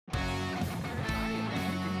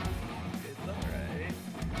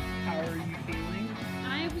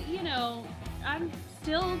I'm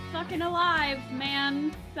still fucking alive,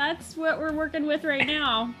 man. That's what we're working with right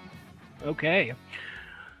now. Okay,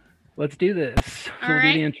 let's do this. All We'll do the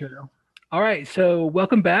right. intro. All right, so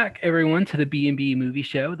welcome back, everyone, to the B&B Movie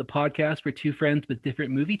Show, the podcast where two friends with different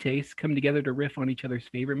movie tastes come together to riff on each other's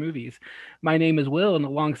favorite movies. My name is Will, and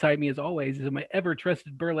alongside me, as always, is my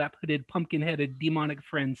ever-trusted burlap-hooded, pumpkin-headed, demonic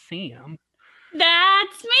friend, Sam.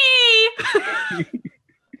 That's me.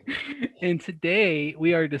 And today,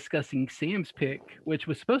 we are discussing Sam's pick, which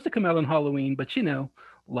was supposed to come out on Halloween, but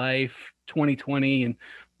life, 2020, and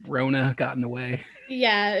Rona got in the way.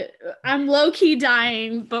 Yeah, I'm low-key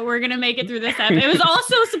dying, but we're going to make it through this episode. It was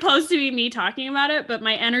also supposed to be me talking about it, but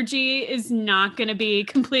my energy is not going to be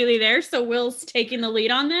completely there, so Will's taking the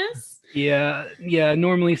lead on this. Yeah.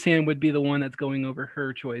 Normally Sam would be the one that's going over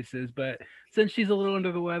her choices, but since she's a little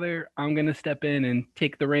under the weather, I'm going to step in and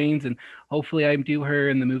take the reins, and hopefully I do her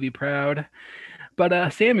and the movie proud.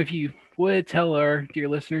 But Sam, if you would tell our dear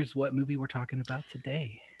listeners what movie we're talking about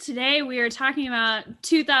today. Today we are talking about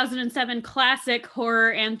 2007 classic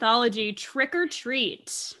horror anthology Trick or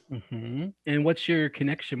Treat. Mm-hmm. And what's your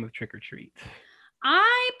connection with Trick or Treat?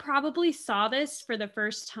 I probably saw this for the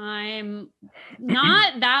first time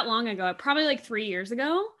not that long ago, probably like 3 years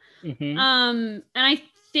ago. Mm-hmm. And I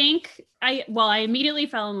think I immediately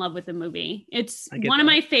fell in love with the movie. It's one of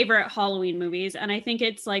my favorite Halloween movies, and I think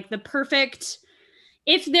it's like the perfect,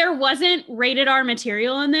 if there wasn't rated R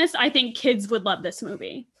material in this, I think kids would love this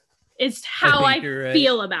movie. It's how I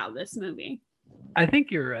feel about this movie. I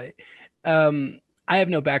think you're right. I have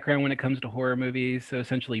no background when it comes to horror movies, so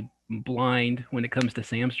essentially blind when it comes to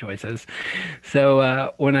Sam's choices.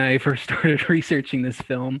 So when I first started researching this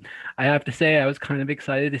film, I have to say I was kind of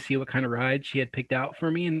excited to see what kind of ride she had picked out for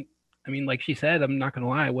me. And I mean, like she said, I'm not going to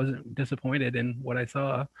lie, I wasn't disappointed in what I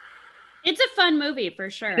saw. It's a fun movie for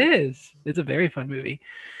sure. It is. It's a very fun movie.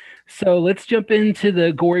 So let's jump into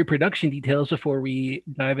the gory production details before we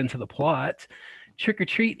dive into the plot. Trick or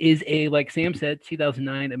Treat is like Sam said,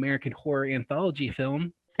 2009 American horror anthology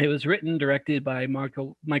film. It was written, directed by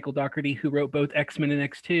Michael Dougherty, who wrote both X-Men and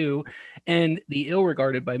X2, and the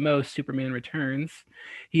ill-regarded by most Superman Returns.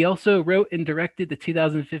 He also wrote and directed the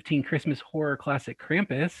 2015 Christmas horror classic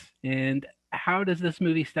Krampus. And how does this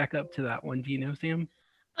movie stack up to that one? Do you know, Sam?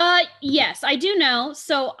 Yes, I do know.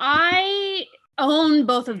 So I own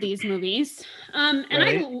both of these movies. And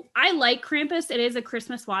right. I like Krampus. It is a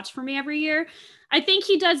Christmas watch for me every year. I think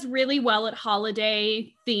he does really well at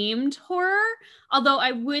holiday themed horror. Although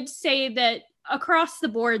I would say that across the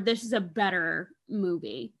board, this is a better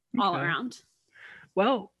movie all around.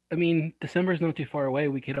 Well, I mean, December is not too far away.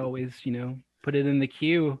 We could always, put it in the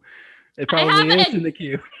queue. It probably is in the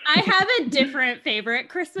queue. I have a different favorite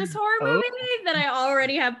Christmas horror movie that I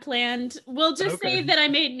already have planned. We'll just say that I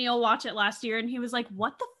made Neil watch it last year, and he was like,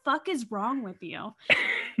 "What the fuck is wrong with you?"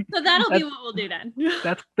 So that'll be what we'll do then.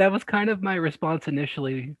 That was kind of my response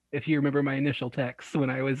initially, if you remember my initial text when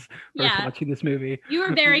I was first watching this movie. You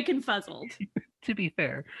were very confuzzled. To be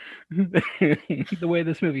fair, the way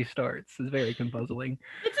this movie starts is very confuzzling.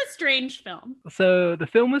 It's a strange film. So the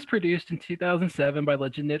film was produced in 2007 by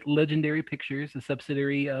Legendary Pictures, a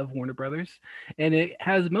subsidiary of Warner Brothers, and it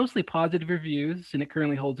has mostly positive reviews, and it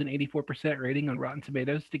currently holds an 84% rating on Rotten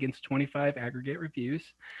Tomatoes against 25 aggregate reviews.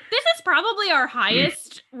 This is probably our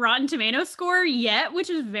highest Rotten Tomatoes score yet, which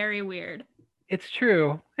is very weird. It's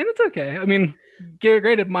true, and it's okay. I mean,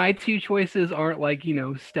 granted, my two choices aren't like,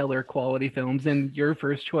 stellar quality films, and your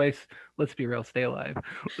first choice, let's be real, Stay Alive,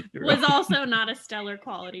 was also not a stellar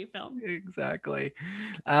quality film. Exactly.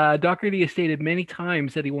 Dougherty has stated many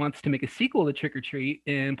times that he wants to make a sequel to Trick or Treat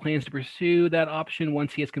and plans to pursue that option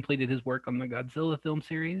once he has completed his work on the Godzilla film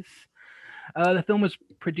series. The film was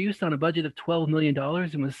produced on a budget of $12 million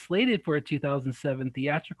and was slated for a 2007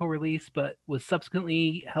 theatrical release, but was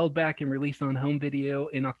subsequently held back and released on home video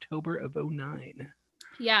in October of 2009.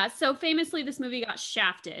 Yeah, so famously, this movie got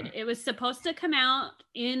shafted. It was supposed to come out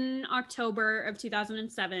in October of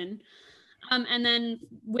 2007, and then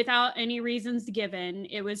without any reasons given,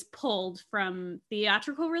 it was pulled from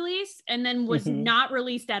theatrical release and then was not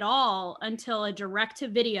released at all until a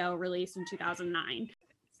direct-to-video release in 2009.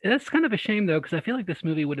 That's kind of a shame, though, because I feel like this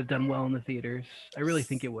movie would have done well in the theaters. I really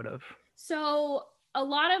think it would have. So a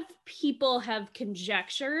lot of people have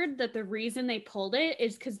conjectured that the reason they pulled it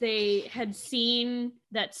is because they had seen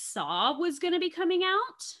that Saw was going to be coming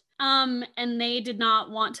out. And they did not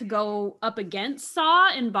want to go up against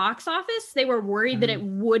Saw in box office. They were worried that it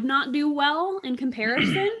would not do well in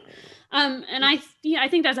comparison. And I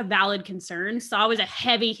think that's a valid concern. Saw was a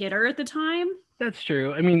heavy hitter at the time. That's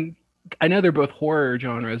true. I mean, I know they're both horror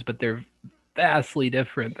genres, but they're vastly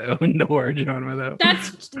different though in the horror genre though.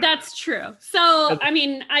 That's true. So I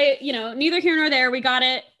mean, neither here nor there. We got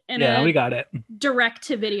it we got it. direct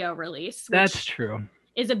to video release. That's true.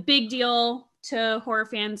 Is a big deal to horror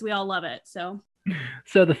fans. We all love it. So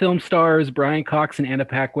the film stars Brian Cox and Anna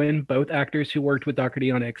Paquin, both actors who worked with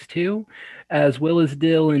Doherty on X2, as well as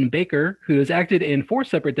Dylan Baker, who has acted in 4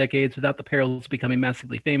 separate decades without the perils of becoming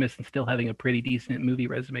massively famous and still having a pretty decent movie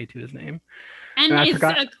resume to his name. And is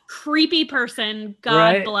a creepy person.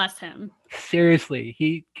 God bless him. Seriously,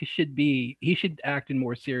 he should act in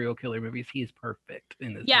more serial killer movies. He is perfect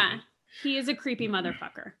in this movie. He is a creepy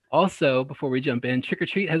motherfucker. Also, before we jump in, Trick or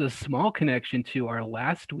Treat has a small connection to our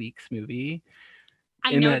last week's movie.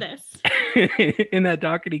 I know this. In that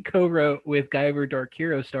Doherty co-wrote with Guyver Dark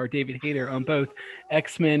Hero star David Hayter on both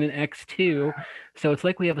X-Men and X2. So it's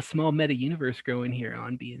like we have a small meta universe growing here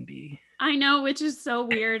on B&B. I know, which is so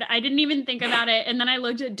weird. I didn't even think about it. And then I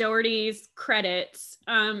looked at Doherty's credits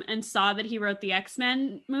and saw that he wrote the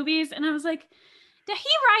X-Men movies. And I was like, did he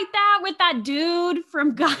write that with that dude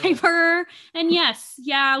from Guyver? And yes,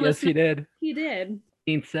 he did. He did.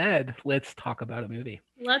 Being said, let's talk about a movie.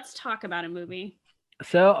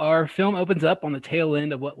 So our film opens up on the tail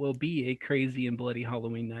end of what will be a crazy and bloody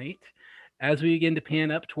Halloween night. As we begin to pan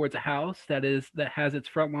up towards a house that has its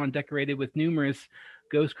front lawn decorated with numerous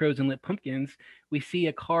ghost crows and lit pumpkins, we see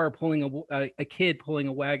a car pulling a kid pulling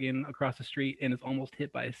a wagon across the street and is almost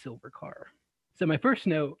hit by a silver car. So my first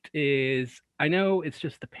note is, I know it's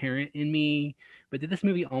just the parent in me, but did this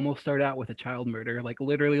movie almost start out with a child murder? Like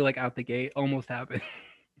literally, like out the gate, almost happened.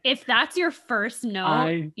 If that's your first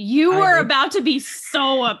note, you were about to be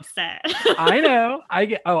so upset. I know.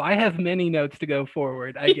 I have many notes to go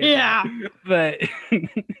forward. I get that. But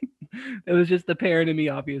it was just the parent in me,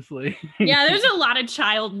 obviously. Yeah, there's a lot of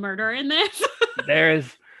child murder in this.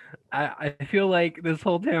 I feel like this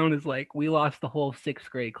whole town is like, we lost the whole 6th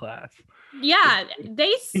grade class. Yeah,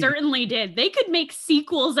 they certainly did. They could make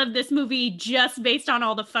sequels of this movie just based on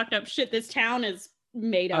all the fucked up shit this town is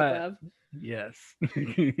made up of. Yes.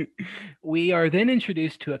 We are then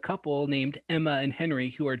introduced to a couple named Emma and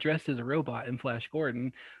Henry who are dressed as a robot in Flash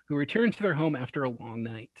Gordon, who returns to their home after a long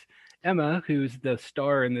night. Emma, who's the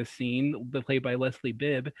star in this scene, played by Leslie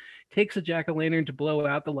Bibb, takes a jack-o'-lantern to blow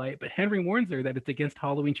out the light, but Henry warns her that it's against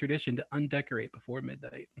Halloween tradition to undecorate before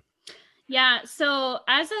midnight. Yeah, so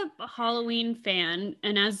as a Halloween fan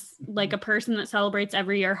and as like a person that celebrates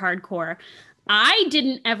every year hardcore, I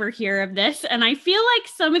didn't ever hear of this, and I feel like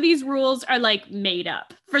some of these rules are like made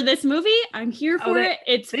up for this movie. I'm here for it.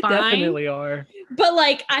 It's fine. They definitely are. But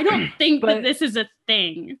like, I don't think that this is a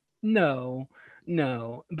thing. No,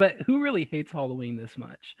 but who really hates Halloween this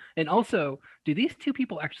much? And also, do these two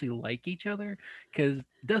people actually like each other? Because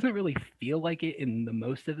it doesn't really feel like it in the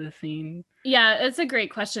most of the scene. Yeah, it's a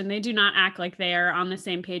great question. They do not act like they are on the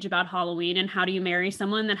same page about Halloween. And how do you marry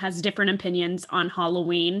someone that has different opinions on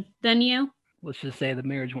Halloween than you? Let's just say the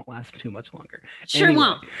marriage won't last too much longer. Sure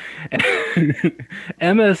won't.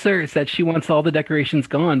 Emma asserts that she wants all the decorations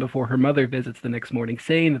gone before her mother visits the next morning,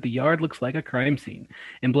 saying that the yard looks like a crime scene,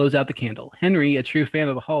 and blows out the candle. Henry, a true fan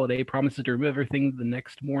of the holiday, promises to remove everything the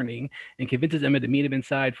next morning and convinces Emma to meet him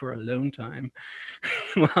inside for alone time.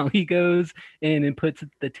 While he goes in and puts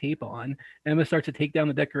the tape on, Emma starts to take down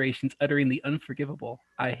the decorations, uttering the unforgivable,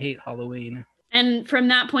 "I hate Halloween." And from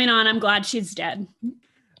that point on, I'm glad she's dead.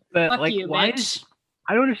 But fuck like, you, why bitch.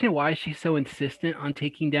 I don't understand why she's so insistent on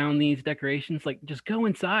taking down these decorations. Like, just go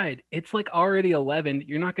inside. It's like already 11.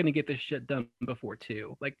 You're not going to get this shit done before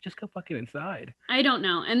 2. Like, just go fucking inside. I don't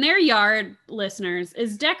know. And their yard, listeners,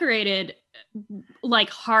 is decorated like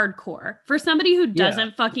hardcore. For somebody who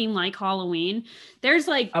doesn't fucking like Halloween, there's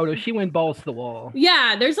like... Oh, no, she went balls to the wall.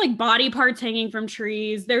 Yeah, there's like body parts hanging from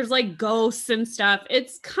trees. There's like ghosts and stuff.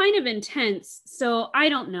 It's kind of intense. So I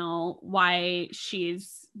don't know why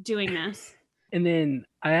she's doing this. And then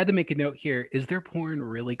I had to make a note here. Is their porn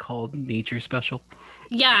really called Nature Special?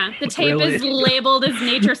 Yeah, the tape is labeled as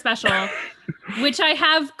Nature Special, which I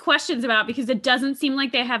have questions about because it doesn't seem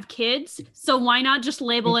like they have kids. So why not just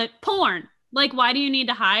label it porn? Like, why do you need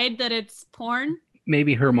to hide that it's porn?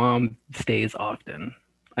 Maybe her mom stays often,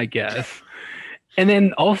 I guess. And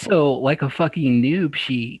then also, like a fucking noob,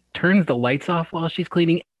 she turns the lights off while she's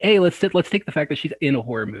cleaning. Hey, let's take the fact that she's in a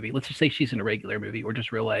horror movie. Let's just say she's in a regular movie or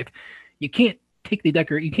just real life. You can't take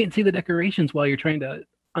you can't see the decorations while you're trying to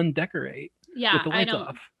undecorate. Yeah, with the lights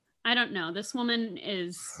off. I don't know. This woman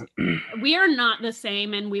is. We are not the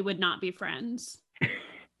same, and we would not be friends.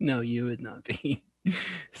 No, you would not be.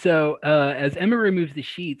 So, as Emma removes the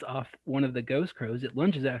sheets off one of the ghost crows, it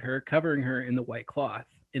lunges at her, covering her in the white cloth.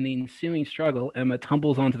 In the ensuing struggle, Emma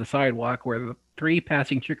tumbles onto the sidewalk where the 3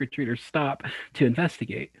 passing trick-or-treaters stop to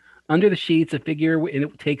investigate. Under the sheets, a figure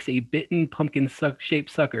takes a bitten pumpkin-shaped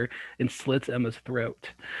sucker and slits Emma's throat.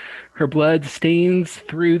 Her blood stains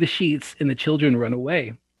through the sheets, and the children run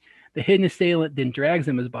away. The hidden assailant then drags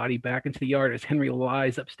Emma's body back into the yard as Henry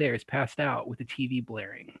lies upstairs, passed out, with the TV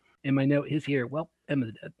blaring. And my note is here, well,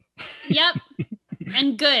 Emma's dead. Yep.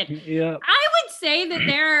 And good. Yep. I would say that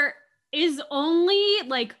there is only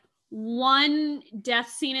like one death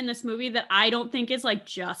scene in this movie that I don't think is like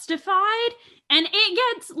justified. And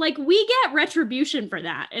it gets like, we get retribution for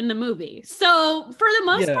that in the movie. So for the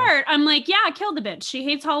most part, I'm like, yeah, kill the bitch. She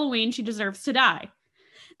hates Halloween. She deserves to die.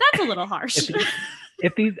 That's a little harsh. I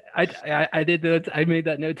made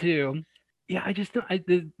that note too. Yeah, I just don't.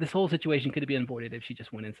 This whole situation could have been avoided if she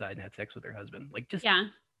just went inside and had sex with her husband. Like, just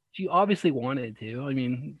she obviously wanted to. I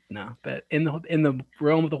mean, no, but in the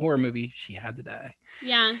realm of the horror movie, she had to die.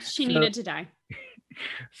 Yeah, she needed to die.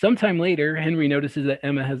 Sometime later, Henry notices that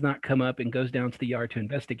Emma has not come up and goes down to the yard to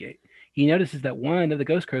investigate. He notices that one of the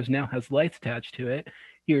ghost crows now has lights attached to it.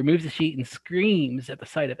 He removes the sheet and screams at the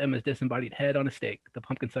sight of Emma's disembodied head on a stake, the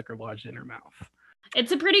pumpkin sucker lodged in her mouth.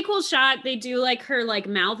 It's a pretty cool shot. They do like her like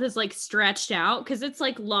mouth is like stretched out because it's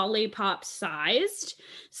like lollipop sized.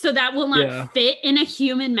 So that will not fit in a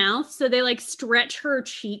human mouth. So they like stretch her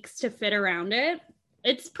cheeks to fit around it.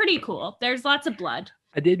 It's pretty cool. There's lots of blood.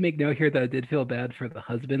 I did make note here that I did feel bad for the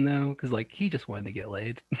husband though, because like he just wanted to get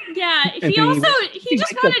laid. Yeah, he just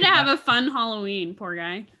wanted to have a fun Halloween, poor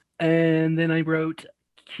guy. And then I wrote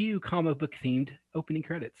cue comic book themed opening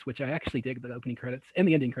credits, which I actually dig the opening credits and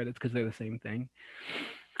the ending credits because they're the same thing.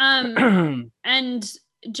 And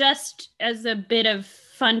just as a bit of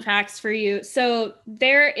fun facts for you, so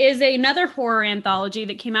there is another horror anthology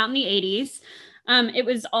that came out in the 80s. It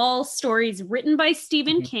was all stories written by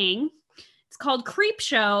Stephen King. It's called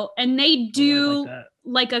Creepshow, and they do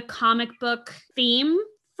like a comic book theme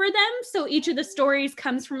for them. So each of the stories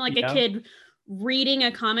comes from like a kid reading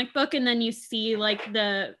a comic book, and then you see like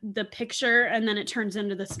the picture, and then it turns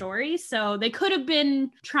into the story. So they could have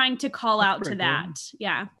been trying to call out to that.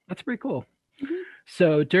 Yeah, that's pretty cool.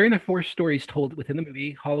 So during the 4 stories told within the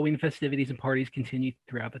movie, Halloween festivities and parties continue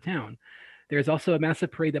throughout the town. There's also a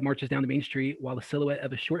massive parade that marches down the main street while the silhouette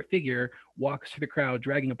of a short figure walks through the crowd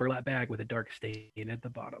dragging a burlap bag with a dark stain at the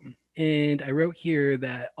bottom. And I wrote here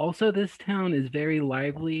that also this town is very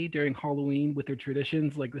lively during Halloween with their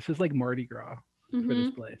traditions. Like this is like Mardi Gras for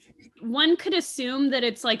this place. One could assume that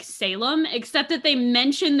it's like Salem, except that they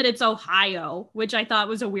mentioned that it's Ohio, which I thought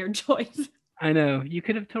was a weird choice. I know. You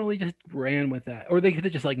could have totally just ran with that. Or they could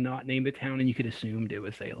have just like not named the town and you could assume it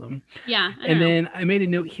was Salem. Yeah. Then I made a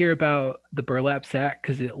note here about the burlap sack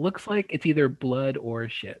because it looks like it's either blood or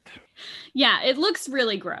shit. Yeah, it looks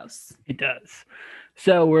really gross. It does.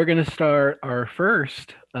 So we're going to start our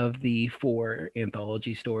first of the 4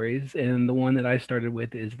 anthology stories. And the one that I started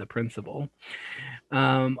with is The Principal.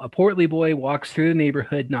 A portly boy walks through the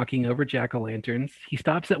neighborhood knocking over jack-o'-lanterns. He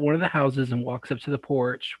stops at one of the houses and walks up to the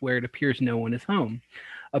porch where it appears no one is home.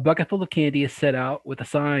 A bucket full of candy is set out with a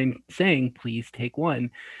sign saying, "Please take one."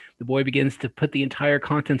 The boy begins to put the entire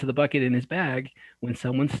contents of the bucket in his bag when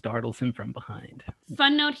someone startles him from behind.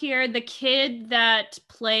 Fun note here, the kid that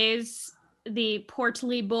plays the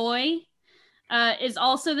portly boy is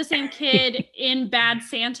also the same kid in Bad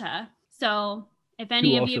Santa. So if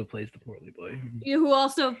any of you also plays the portly boy, who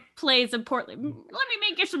also plays a portly, let me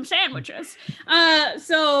make you some sandwiches.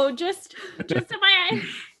 So just FYI.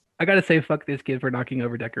 I gotta say, fuck this kid for knocking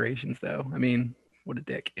over decorations, though. I mean, what a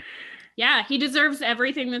dick. Yeah, he deserves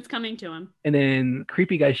everything that's coming to him. And then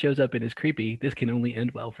creepy guy shows up and is creepy. This can only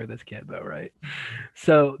end well for this kid, though, right?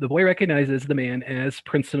 So the boy recognizes the man as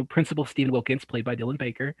Principal Stephen Wilkins, played by Dylan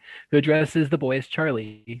Baker, who addresses the boy as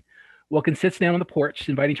Charlie. Wilkins sits down on the porch,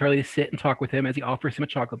 inviting Charlie to sit and talk with him as he offers him a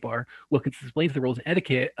chocolate bar. Wilkins explains the rules and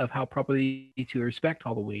etiquette of how properly to respect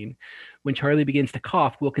Halloween. When Charlie begins to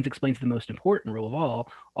cough, Wilkins explains the most important rule of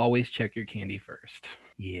all: always check your candy first.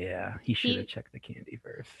 Yeah, he should have checked the candy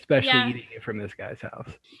first, especially eating it from this guy's house.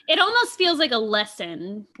 It almost feels like a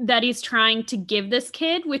lesson that he's trying to give this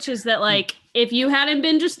kid, which is that, like, if you hadn't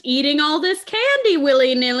been just eating all this candy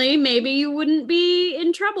willy-nilly, maybe you wouldn't be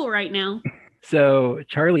in trouble right now. So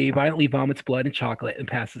Charlie violently vomits blood and chocolate and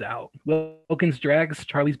passes out. Wilkins drags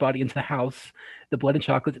Charlie's body into the house, the blood and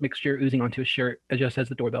chocolate mixture oozing onto his shirt just as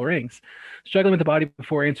the doorbell rings. Struggling with the body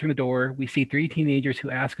before answering the door, we see 3 teenagers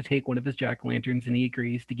who ask to take one of his jack-o'-lanterns, and he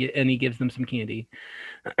agrees to get, and he gives them some candy.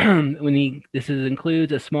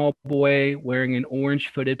 Includes a small boy wearing an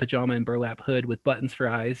orange-footed pajama and burlap hood with buttons for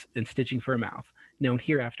eyes and stitching for a mouth, known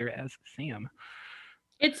hereafter as Sam.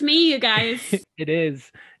 It's me, you guys. It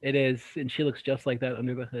is. It is. And she looks just like that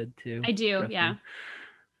under the hood, too. I do, Trust yeah. me.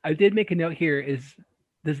 I did make a note here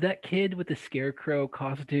does that kid with the scarecrow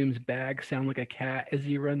costumes bag sound like a cat as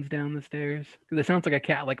he runs down the stairs? Because it sounds like a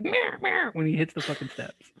cat, like meow, meow, when he hits the fucking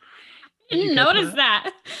steps. Didn't notice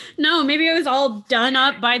that. No, maybe it was all done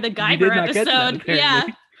up by the Guyver episode. Yeah.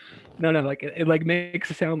 No, like it like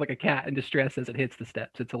makes it sound like a cat in distress as it hits the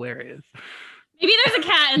steps. It's hilarious. Maybe there's a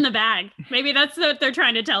cat in the bag. Maybe that's what they're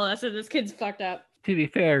trying to tell us, that this kid's fucked up. To be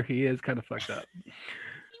fair, he is kind of fucked up.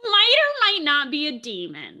 He might or might not be a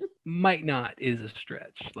demon. Might not is a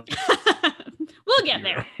stretch. We'll get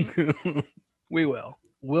there. We will.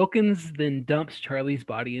 Wilkins then dumps Charlie's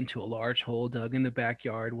body into a large hole dug in the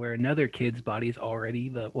backyard where another kid's body is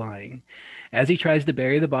already lying. As he tries to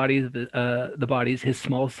bury the bodies, his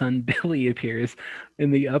small son Billy appears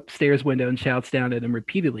in the upstairs window and shouts down at him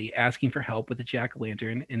repeatedly, asking for help with the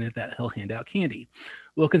jack-o'-lantern and that he'll hand out candy.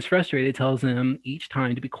 Wilkins, frustrated, tells him each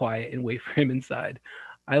time to be quiet and wait for him inside.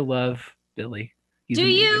 I love Billy. He's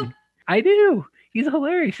amazing. You? I do. He's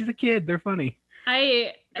hilarious. He's a kid. They're funny.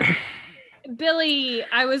 Billy,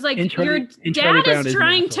 I was like, your dad is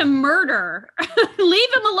trying to murder.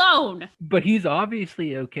 Leave him alone. But he's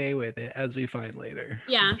obviously okay with it, as we find later.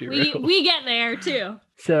 Yeah, we get there too.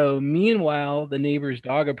 So meanwhile, the neighbor's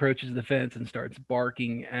dog approaches the fence and starts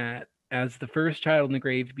barking as the first child in the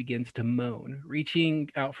grave begins to moan, reaching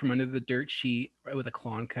out from under the dirt sheet with a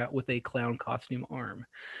clown costume arm.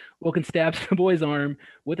 Wilkins stabs the boy's arm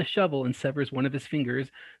with a shovel and severs one of his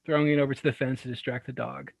fingers, throwing it over to the fence to distract the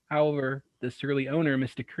dog. However, the surly owner,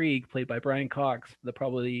 Mr. Krieg, played by Brian Cox,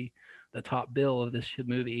 probably the top bill of this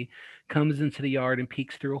movie, comes into the yard and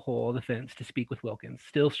peeks through a hole of the fence to speak with Wilkins,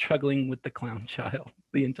 still struggling with the clown child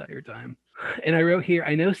the entire time. And I wrote here,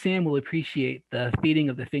 I know Sam will appreciate the feeding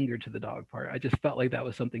of the finger to the dog part. I just felt like that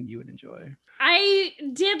was something you would enjoy. I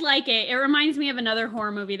did like it. It reminds me of another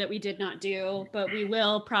horror movie that we did not do, but we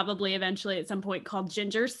will probably eventually at some point, called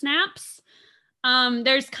Ginger Snaps.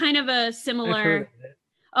 There's kind of a similar...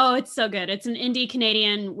 Oh, it's so good. It's an indie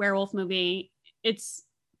Canadian werewolf movie. It's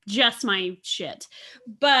just my shit.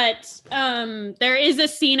 But there is a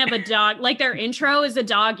scene of a dog, like their intro is a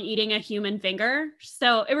dog eating a human finger.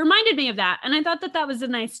 So it reminded me of that. And I thought that was a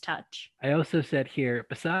nice touch. I also said here,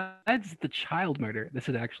 besides the child murder, this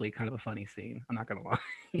is actually kind of a funny scene. I'm not going to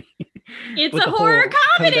lie. It's a horror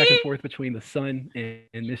comedy. Back and forth between the son and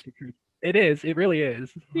Mr. Cruz. It is. It really is.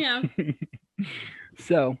 Yeah.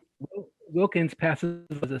 So Wilkins passes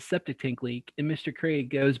a septic tank leak, and Mr. Craig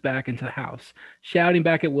goes back into the house, shouting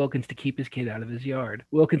back at Wilkins to keep his kid out of his yard.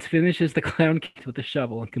 Wilkins finishes the clown kid with a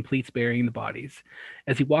shovel and completes burying the bodies.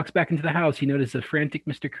 As he walks back into the house, he notices a frantic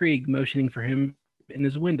Mr. Krieg motioning for him in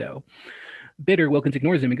his window. Bitter, Wilkins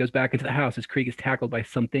ignores him and goes back into the house as Krieg is tackled by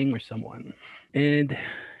something or someone. And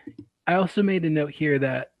I also made a note here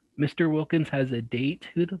that Mr. Wilkins has a date.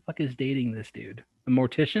 Who the fuck is dating this dude? A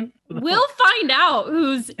mortician? We'll find out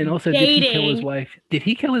who's And also, dating. Did he kill his wife? Did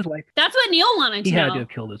he kill his wife? That's what Neil wanted to know. He had to have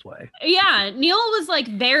killed his wife. Yeah, Neil was like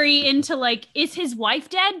very into like, is his wife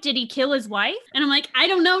dead? Did he kill his wife? And I'm like, I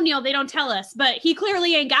don't know, Neil. They don't tell us, but he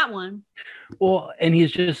clearly ain't got one. Well, and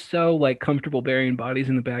he's just so like comfortable burying bodies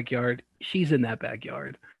in the backyard. She's in that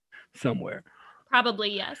backyard somewhere. Probably,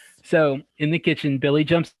 yes. So in the kitchen, Billy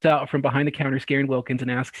jumps out from behind the counter, scaring Wilkins,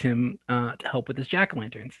 and asks him to help with his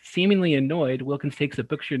jack-o'-lanterns. Seemingly annoyed, Wilkins takes a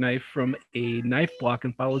butcher knife from a knife block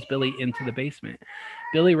and follows Billy into the basement.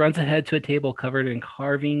 Billy runs ahead to a table covered in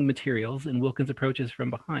carving materials, and Wilkins approaches from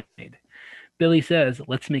behind. Billy says,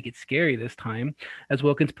 "Let's make it scary this time," as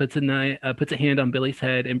Wilkins puts a hand on Billy's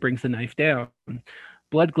head and brings the knife down.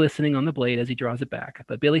 Blood glistening on the blade as he draws it back.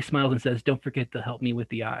 But Billy smiles and says, "Don't forget to help me with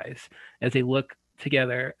the eyes," as they look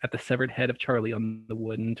together at the severed head of Charlie on the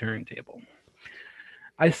wooden turntable.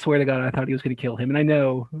 I swear to God, I thought he was going to kill him. And I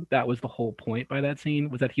know that was the whole point by that scene,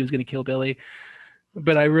 was that he was going to kill Billy.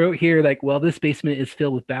 But I wrote here, like, well, this basement is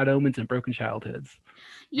filled with bad omens and broken childhoods.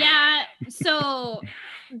 Yeah, so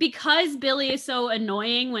because Billy is so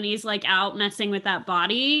annoying when he's like out messing with that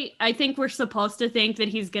body, I think we're supposed to think that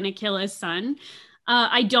he's going to kill his son.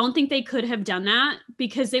 I don't think they could have done that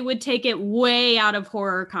because they would take it way out of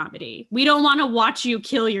horror comedy. We don't want to watch you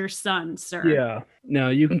kill your son, sir. Yeah. No,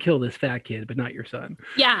 you can kill this fat kid, but not your son.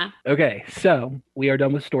 Yeah. Okay, so we are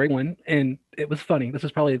done with story one, and it was funny. This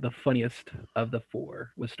is probably the funniest of the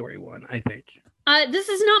four with story one, I think. This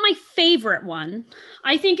is not my favorite one.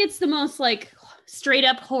 I think it's the most like straight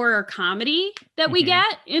up horror comedy that we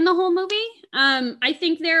get in the whole movie. I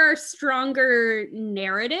think there are stronger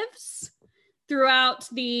narratives throughout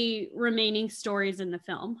the remaining stories in the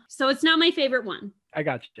film. So it's not my favorite one. I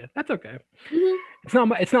got you. That's okay. Mhm.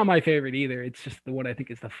 It's not my favorite either. It's just the one I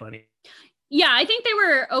think is the funny. Yeah, I think they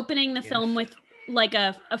were opening the film with like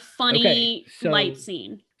a funny light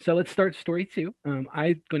scene. So let's start story 2. I'm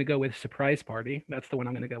going to go with Surprise Party. That's the one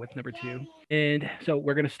I'm going to go with, number 2. And so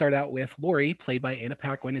we're going to start out with Lori, played by Anna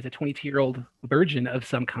Paquin, is a 22-year-old virgin of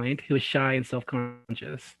some kind who is shy and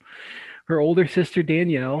self-conscious. Her older sister,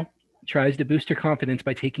 Danielle, tries to boost her confidence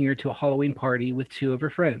by taking her to a Halloween party with 2 of her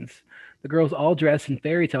friends. The girls all dress in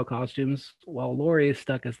fairy tale costumes, while Lori is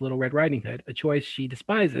stuck as Little Red Riding Hood, a choice she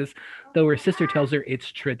despises, though her sister tells her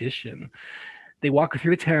it's tradition. They walk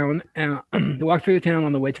through the town. They walk through the town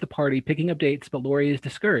on the way to the party, picking up dates. But Lori is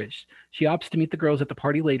discouraged. She opts to meet the girls at the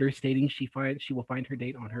party later, stating she will find her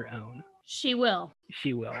date on her own. She will.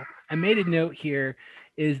 She will. I made a note here: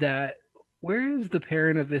 is that where is the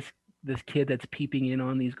parent of this kid that's peeping in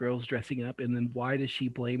on these girls dressing up, and then why does she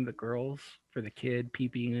blame the girls for the kid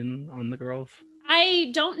peeping in on the girls? I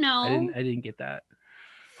don't know. I didn't get that.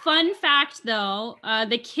 Fun fact, though,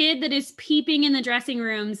 the kid that is peeping in the dressing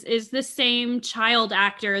rooms is the same child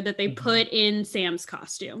actor that they put in Sam's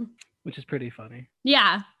costume. Which is pretty funny.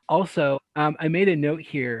 Yeah. Also, I made a note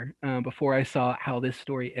here before I saw how this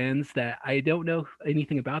story ends that I don't know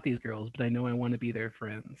anything about these girls, but I know I want to be their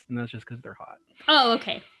friends. And that's just because they're hot. Oh,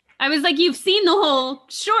 okay. I was like, you've seen the whole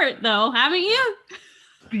short, though, haven't you?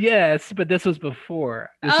 Yes, but this was before.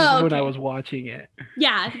 This is when I was watching it.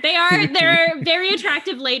 Yeah, they're very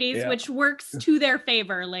attractive ladies, which works to their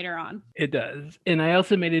favor later on. It does. And I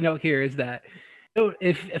also made a note here is that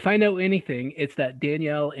if I know anything, it's that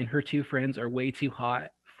Danielle and her 2 friends are way too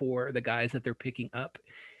hot for the guys that they're picking up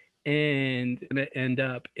and gonna end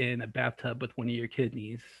up in a bathtub with one of your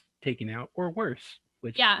kidneys taken out or worse,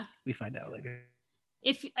 which we find out later.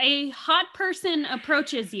 If a hot person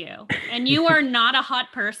approaches you and you are not a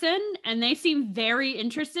hot person and they seem very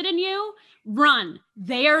interested in you, run.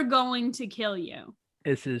 They are going to kill you.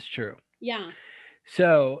 This is true. Yeah.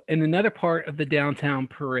 So, in another part of the downtown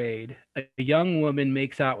parade, a young woman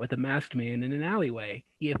makes out with a masked man in an alleyway.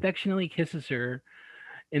 He affectionately kisses her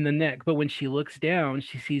in the neck, but when she looks down,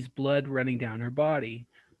 she sees blood running down her body.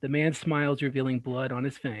 The man smiles, revealing blood on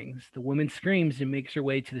his fangs. The woman screams and makes her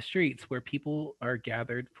way to the streets where people are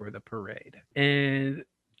gathered for the parade. And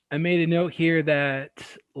I made a note here that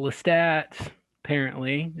Lestat,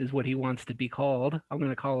 apparently, is what he wants to be called. I'm going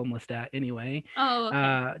to call him Lestat anyway. Oh,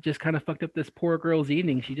 okay. Just kind of fucked up this poor girl's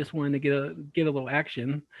evening. She just wanted to get a little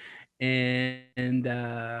action, and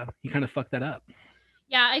he kind of fucked that up.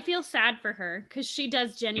 Yeah, I feel sad for her because she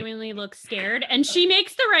does genuinely look scared and she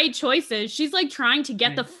makes the right choices. She's like trying to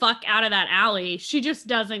get the fuck out of that alley. She just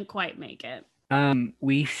doesn't quite make it.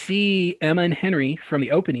 We see Emma and Henry from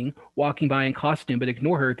the opening walking by in costume, but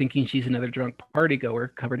ignore her, thinking she's another drunk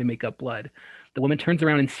partygoer covered in makeup blood. The woman turns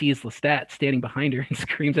around and sees Lestat standing behind her and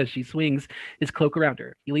screams as she swings his cloak around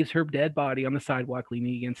her. He leaves her dead body on the sidewalk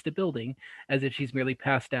leaning against a building as if she's merely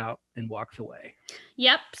passed out and walks away.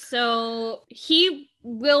 Yep. So he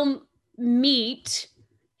will meet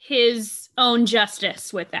his own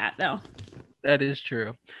justice with that, though. That is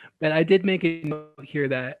true. But I did make a note here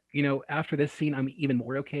that, after this scene, I'm even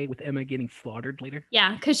more okay with Emma getting slaughtered later.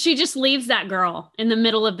 Yeah, because she just leaves that girl in the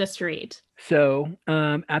middle of the street. So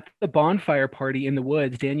at the bonfire party in the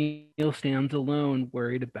woods, Danielle stands alone,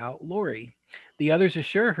 worried about Lori. The others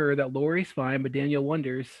assure her that Lori's fine, but Danielle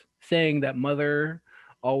wonders, saying that Mother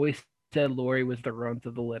always said Lori was the runt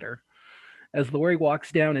of the litter. As Lori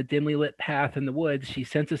walks down a dimly lit path in the woods, she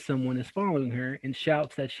senses someone is following her and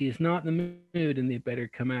shouts that she is not in the mood and they better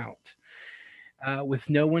come out. With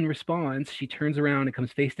no one responds, she turns around and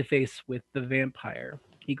comes face to face with the vampire.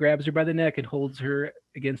 He grabs her by the neck and holds her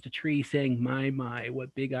against a tree, saying, my,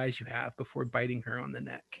 what big eyes you have," before biting her on the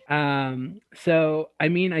neck. So, I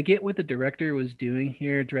mean, I get what the director was doing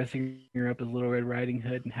here, dressing her up as Little Red Riding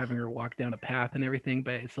Hood and having her walk down a path and everything,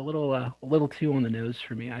 but it's a little too on the nose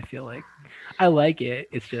for me, I feel like. I like it.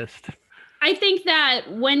 It's just... I think that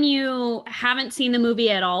when you haven't seen the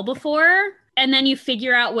movie at all before, and then you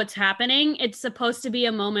figure out what's happening, it's supposed to be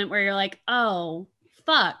a moment where you're like, oh...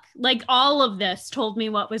 fuck, like all of this told me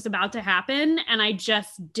what was about to happen and I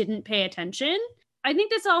just didn't pay attention. I think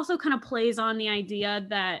this also kind of plays on the idea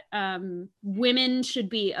that women should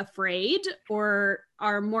be afraid or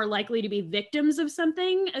are more likely to be victims of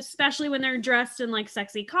something, especially when they're dressed in like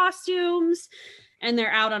sexy costumes and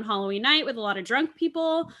they're out on Halloween night with a lot of drunk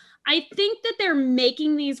people. I think that they're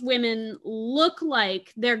making these women look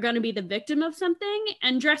like they're going to be the victim of something,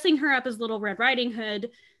 and dressing her up as Little Red Riding Hood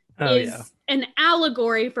is an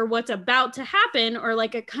allegory for what's about to happen, or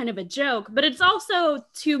like a kind of a joke, but it's also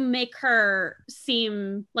to make her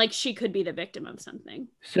seem like she could be the victim of something.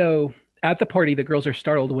 So At the party, the girls are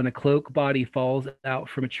startled when a cloak body falls out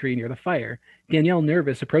from a tree near the fire. Danielle,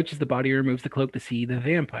 nervous, approaches the body and removes the cloak to see the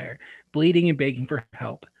vampire, bleeding and begging for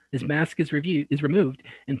help. His mask is removed,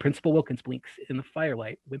 and Principal Wilkins blinks in the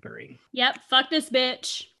firelight, whimpering. Yep, fuck this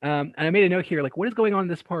bitch. And I made a note here, like, what is going on in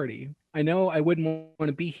this party? I know I wouldn't want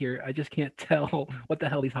to be here. I just can't tell what the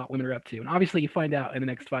hell these hot women are up to. And obviously, you find out in the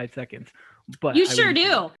next 5 seconds. But you sure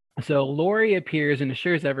do. So Lori appears and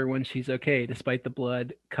assures everyone she's okay, despite the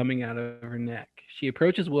blood coming out of her neck. She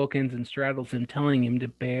approaches Wilkins and straddles him, telling him to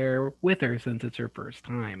bear with her since it's her first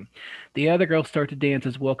time. The other girls start to dance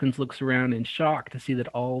as Wilkins looks around in shock to see that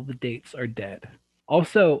all the dates are dead.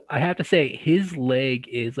 Also, I have to say, his leg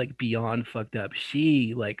is like beyond fucked up.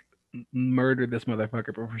 She like murdered this motherfucker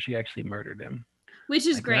before she actually murdered him. Which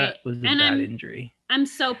is great. That was a bad injury. I'm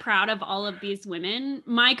so proud of all of these women.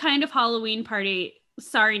 My kind of Halloween party,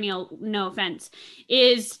 sorry, Neil, no offense,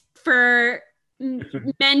 is for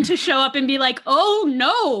men to show up and be like, oh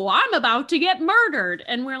no, I'm about to get murdered.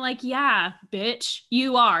 And we're like, yeah, bitch,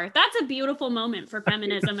 you are. That's a beautiful moment for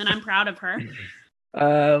feminism, and I'm proud of her.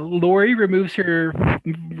 Lori removes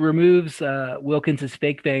Wilkins'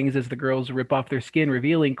 fake fangs as the girls rip off their skin,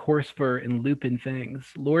 revealing coarse fur and lupin fangs.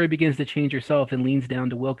 Lori begins to change herself and leans down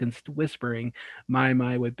to Wilkins, whispering, my,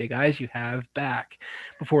 what big eyes you have, back,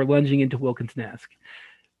 before lunging into Wilkins' nest.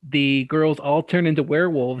 The girls all turn into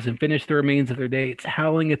werewolves and finish the remains of their dates,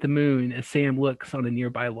 howling at the moon as Sam looks on a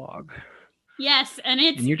nearby log. Yes, and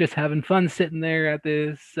you're just having fun sitting there at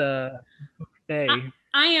this day.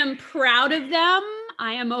 I am proud of them.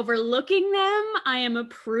 I am overlooking them. I am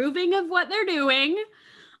approving of what they're doing.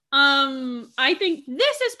 I think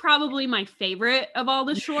this is probably my favorite of all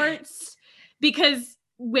the shorts because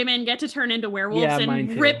women get to turn into werewolves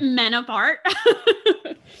and rip men apart.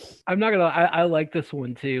 I'm not gonna lie, I like this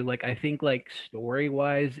one too. Like, I think like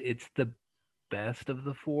story-wise, it's the best of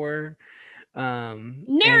the four.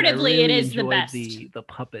 Narratively, it is the best. The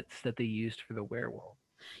puppets that they used for the werewolf.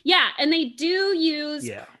 Yeah, and they do use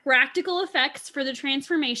practical effects for the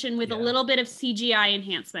transformation with a little bit of CGI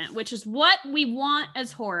enhancement, which is what we want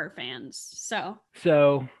as horror fans.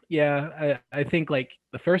 So yeah, I think like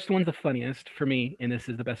the first one's the funniest for me, and this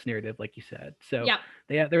is the best narrative, like you said. So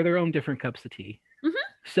they're their own different cups of tea. Mm-hmm.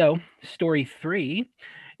 So story 3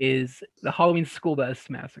 is the Halloween School Bus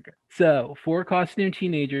Massacre. So 4 costumed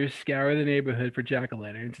teenagers scour the neighborhood for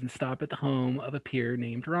jack-o'-lanterns and stop at the home of a peer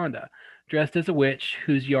named Rhonda, dressed as a witch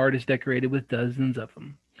whose yard is decorated with dozens of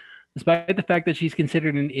them. Despite the fact that she's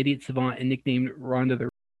considered an idiot savant and nicknamed Rhonda the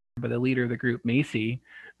by the leader of the group, Macy.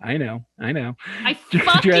 I know. I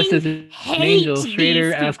fucking dressed as an angel,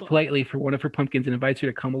 Schrader asks people. politely for one of her pumpkins and invites her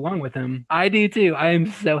to come along with him. I do too. I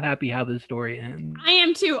am so happy how this story ends. I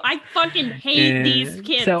am too. I fucking hate these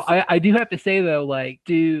kids. So I do have to say though, like,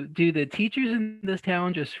 do the teachers in this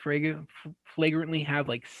town just flagrantly have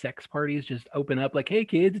like sex parties just open up like, hey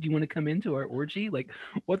kids, do you want to come into our orgy? Like,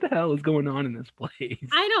 what the hell is going on in this place?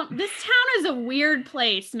 This town is a weird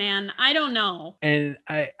place, man. I don't know. And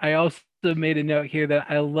I also made a note here that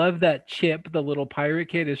I love that Chip, the little pirate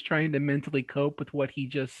kid, is trying to mentally cope with what he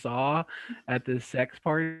just saw at this sex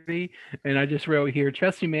party. And I just wrote here,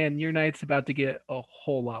 trust me, man, your night's about to get a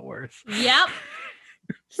whole lot worse. Yep.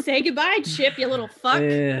 Say goodbye, Chip, you little fuck.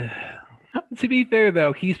 To be fair,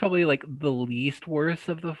 though, he's probably like the least worst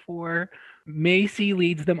of the 4. Macy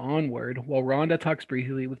leads them onward while Rhonda talks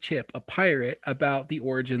briefly with Chip, a pirate, about the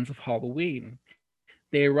origins of Halloween.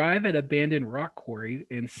 They arrive at abandoned rock quarry,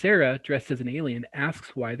 and Sarah, dressed as an alien,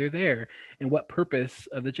 asks why they're there and what purpose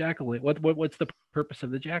of the what's the purpose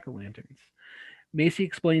of the jack-o'-lanterns. Macy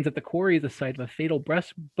explains that the quarry is the site of a fatal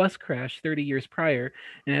bus crash 30 years prior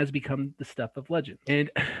and has become the stuff of legend. And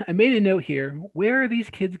I made a note here. Where are these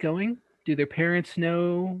kids going? Do their parents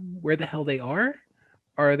know where the hell they are?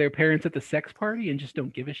 Are their parents at the sex party and just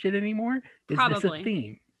don't give a shit anymore? Is this a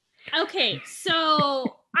theme? Okay,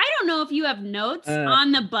 so I don't know if you have notes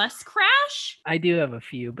on the bus crash. I do have a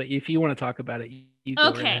few, but if you want to talk about it, you go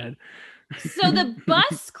ahead. So the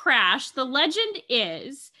bus crash, the legend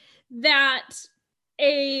is that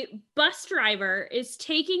a bus driver is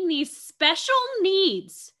taking these special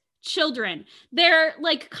needs children. They're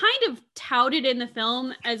like kind of touted in the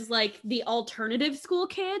film as like the alternative school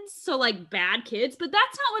kids, so like bad kids, but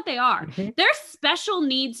that's not what they are. Mm-hmm. They're special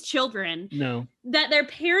needs children that their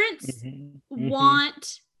parents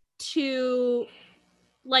want to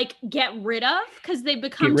like get rid of because they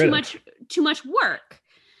become too much work.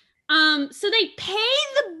 So they pay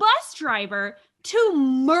the bus driver to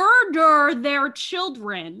murder their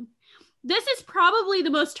children. This is probably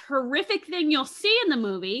the most horrific thing you'll see in the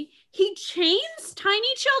movie. He chains tiny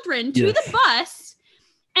children to the bus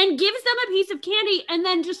and gives them a piece of candy and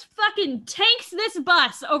then just fucking takes this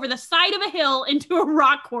bus over the side of a hill into a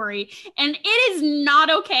rock quarry. And it is not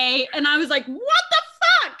okay. And I was like, what the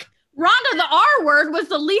fuck? Rhonda, the R word was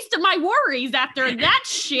the least of my worries after that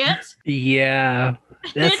shit. Yeah,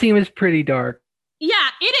 that seems pretty dark. Yeah,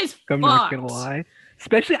 it is I'm not gonna lie.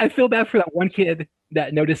 Especially, I feel bad for that one kid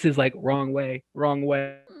that notices like wrong way.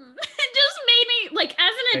 It just made me like,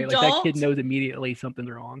 as an adult, like that kid knows immediately something's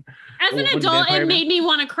wrong. As an adult, it made me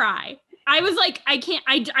want to cry. I was like, I can't,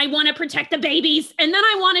 I want to protect the babies. And then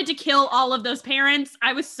I wanted to kill all of those parents.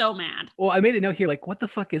 I was so mad. Well, I made a note here, like, what the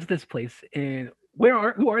fuck is this place? And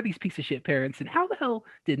who are these piece of shit parents? And how the hell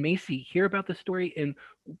did Macy hear about the story? And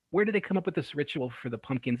where did they come up with this ritual for the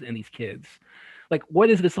pumpkins and these kids? Like, what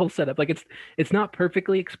is this whole setup? Like, it's not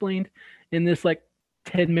perfectly explained in this like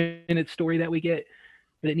 10-minute story that we get,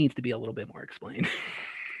 but it needs to be a little bit more explained.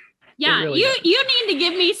 Yeah, really you need to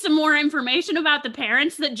give me some more information about the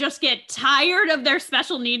parents that just get tired of their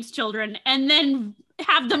special needs children and then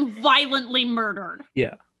have them violently murdered.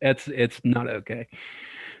 Yeah, it's not okay.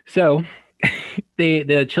 So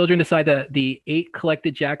the children decide that the 8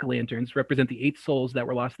 collected jack-o'-lanterns represent the 8 souls that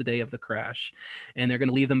were lost the day of the crash, and they're going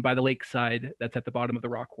to leave them by the lakeside that's at the bottom of the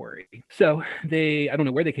rock quarry. So I don't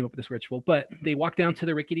know where they came up with this ritual, but they walk down to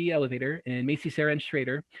the rickety elevator, and Macy, Sarah, and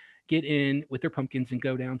Schrader get in with their pumpkins and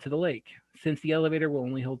go down to the lake. Since the elevator will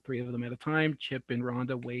only hold 3 of them at a time, Chip and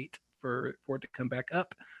Rhonda wait for it to come back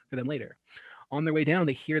up for them later. On their way down,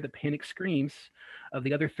 they hear the panicked screams of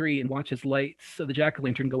the other 3 and watch as lights of the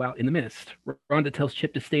jack-o'-lantern go out in the mist. Rhonda tells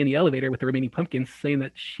Chip to stay in the elevator with the remaining pumpkins, saying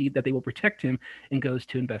that they will protect him, and goes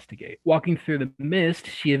to investigate. Walking through the mist,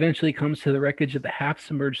 she eventually comes to the wreckage of the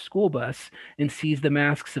half-submerged school bus and sees the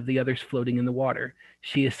masks of the others floating in the water.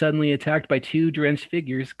 She is suddenly attacked by 2 drenched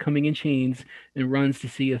figures coming in chains and runs to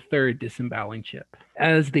see a third disemboweling Chip.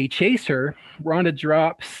 As they chase her, Rhonda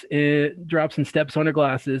drops and steps on her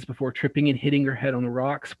glasses before tripping and hitting her head on the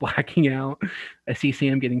rocks, blacking out. I see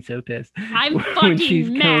Sam getting so pissed. I'm fucking when she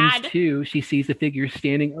mad. Comes to, she sees the figure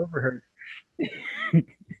standing over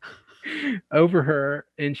her.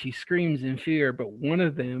 And she screams in fear, but one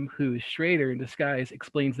of them, who is Schrader in disguise,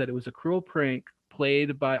 explains that it was a cruel prank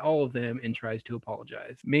played by all of them and tries to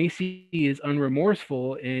apologize. Macy is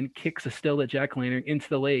unremorseful and kicks a still lit jack-o'-lantern into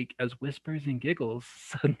the lake as whispers and giggles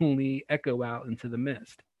suddenly echo out into the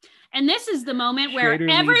mist. And this is the moment where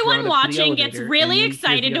everyone watching gets really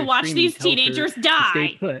excited to watch these teenagers die.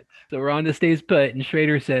 Stay put. So Rhonda stays put, and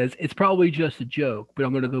Schrader says, "It's probably just a joke, but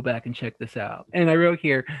I'm going to go back and check this out." And I wrote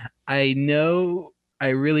here, I know I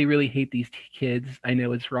really, really hate these kids. I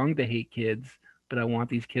know it's wrong to hate kids, but I want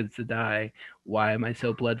these kids to die. Why am I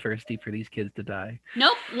so bloodthirsty for these kids to die?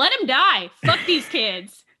 Nope, let them die. Fuck these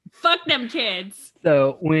kids. Fuck them kids.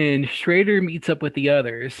 So when Schrader meets up with the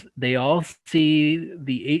others, they all see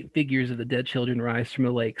the 8 figures of the dead children rise from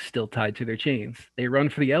the lake, still tied to their chains. They run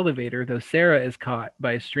for the elevator, though Sarah is caught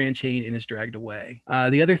by a strand chain and is dragged away.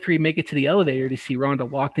 The other 3 make it to the elevator to see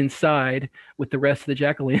Rhonda locked inside with the rest of the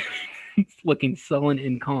jack-o'-lanterns looking sullen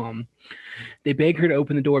and calm. They beg her to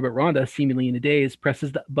open the door, but Rhonda, seemingly in a daze,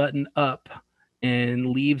 presses the button up and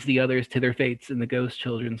leaves the others to their fates, and the ghost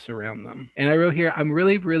children surround them. And I wrote here, I'm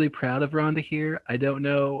really, really proud of Rhonda here. I don't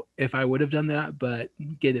know if I would have done that, but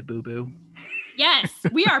get it, boo-boo. Yes,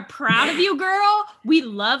 we are proud of you, girl. We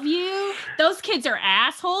love you. Those kids are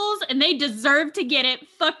assholes, and they deserve to get it.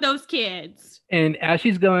 Fuck those kids. And as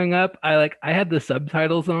she's going up, I had the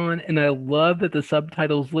subtitles on, and I love that the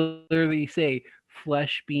subtitles literally say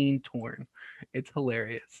flesh being torn. It's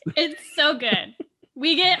hilarious. It's so good.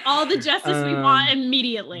 We get all the justice we want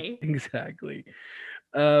immediately. Exactly.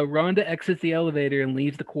 Rhonda exits the elevator and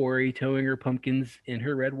leaves the quarry, towing her pumpkins in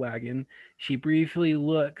her red wagon. She briefly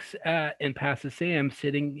looks at and passes Sam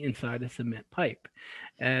sitting inside a cement pipe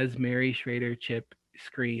as Mary, Schrader, Chip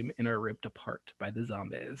scream and are ripped apart by the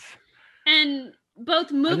zombies. And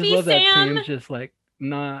both movie I just love Sam... that Sam's just like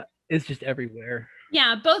it's just everywhere.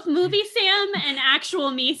 Yeah, both movie Sam and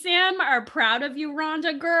actual me Sam are proud of you,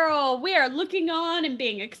 Rhonda. Girl, we are looking on and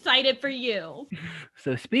being excited for you.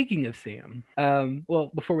 So speaking of Sam,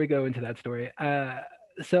 well, before we go into that story,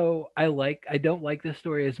 so I don't like this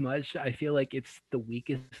story as much. I feel like it's the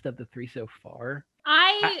weakest of the 3 so far.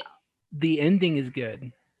 The ending is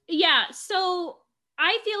good. Yeah, so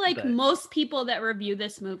I feel like most people that review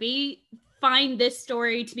this movie find this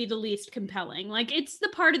story to be the least compelling. Like, it's the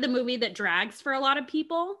part of the movie that drags for a lot of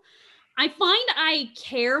people. I find I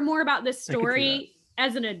care more about this story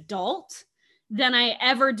as an adult than I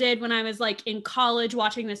ever did when I was like in college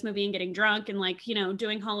watching this movie and getting drunk and like, you know,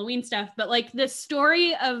 doing Halloween stuff. But like the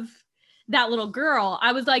story of that little girl,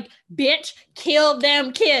 I was like, bitch, kill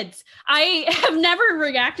them kids. I have never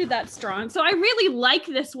reacted that strong. So I really like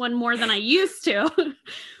this one more than I used to.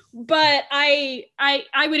 But I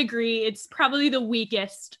would agree it's probably the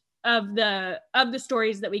weakest of the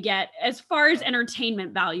stories that we get as far as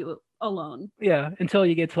entertainment value alone. Yeah, until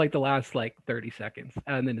you get to like the last like 30 seconds,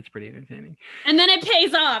 and then it's pretty entertaining. And then it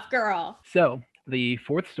pays off, girl. So the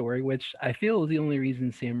fourth story, which I feel is the only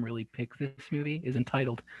reason Sam really picked this movie, is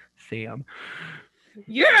entitled Sam.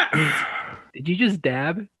 Yeah. Did you just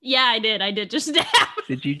dab? Yeah, I did. I did just dab.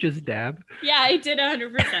 Did you just dab? Yeah, I did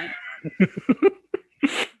 100%.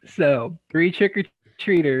 So 3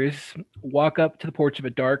 trick-or-treaters walk up to the porch of a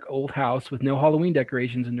dark old house with no Halloween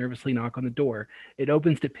decorations and nervously knock on the door. It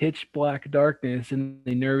opens to pitch black darkness, and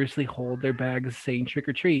they nervously hold their bags saying trick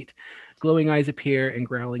or treat. Glowing eyes appear and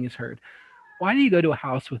growling is heard. Why do you go to a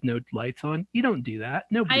house with no lights on? You don't do that.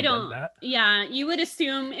 Nobody does that. Yeah, you would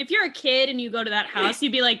assume if you're a kid and you go to that house,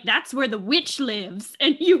 you'd be like, that's where the witch lives,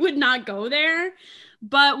 and you would not go there.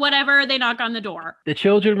 But whatever, they knock on the door. The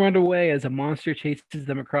children run away as a monster chases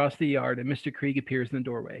them across the yard, and Mr. Krieg appears in the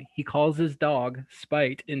doorway. He calls his dog,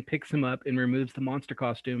 Spite, and picks him up and removes the monster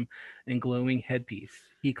costume and glowing headpiece.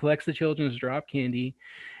 He collects the children's drop candy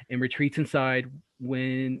and retreats inside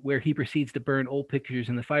where he proceeds to burn old pictures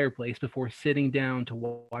in the fireplace before sitting down to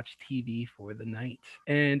watch TV for the night.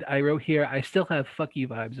 And I wrote here, I still have fuck you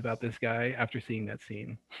vibes about this guy after seeing that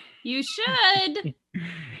scene. You should.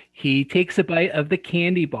 He takes a bite of the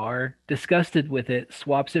candy bar, disgusted with it,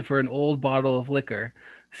 swaps it for an old bottle of liquor.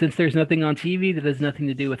 Since there's nothing on TV that has nothing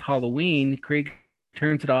to do with Halloween, Krieg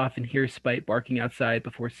turns it off and hears Spite barking outside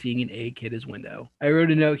before seeing an egg hit his window. I wrote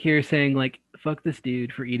a note here saying, like, fuck this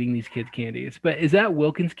dude for eating these kids' candies. But is that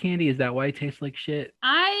Wilkins candy? Is that why it tastes like shit?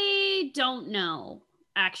 I don't know,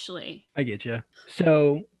 actually. I get you.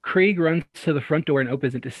 So Krieg runs to the front door and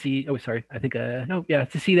opens it to see, to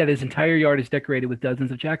see that his entire yard is decorated with dozens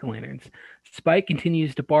of jack-o'-lanterns. Spike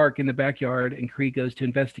continues to bark in the backyard, and Krieg goes to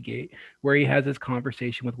investigate, where he has his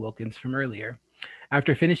conversation with Wilkins from earlier.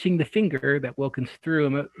 After finishing the finger that Wilkins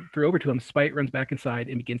threw over to him, Spite runs back inside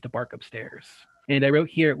and begins to bark upstairs. And I wrote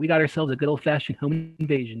here, we got ourselves a good old-fashioned home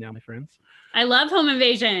invasion now, my friends. I love home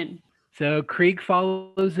invasion. So Krieg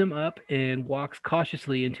follows him up and walks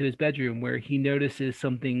cautiously into his bedroom, where he notices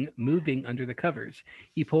something moving under the covers.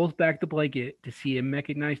 He pulls back the blanket to see a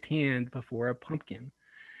mechanized hand before a pumpkin.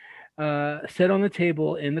 Set on the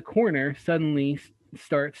table in the corner suddenly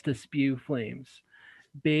starts to spew flames,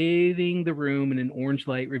 bathing the room in an orange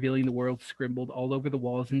light, revealing the world scribbled all over the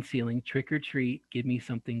walls and ceiling. Trick or treat, give me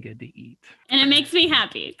something good to eat. And it makes me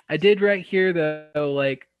happy. I did write here, though,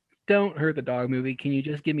 like, don't hurt the dog movie. Can you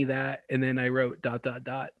just give me that? And then I wrote ...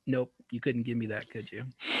 Nope, you couldn't give me that, could you?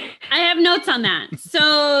 I have notes on that.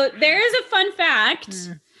 So there is a fun fact.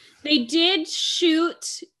 They did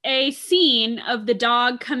shoot a scene of the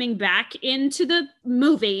dog coming back into the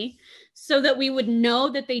movie so that we would know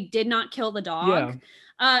that they did not kill the dog.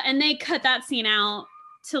 Yeah. And they cut that scene out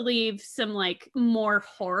to leave some like more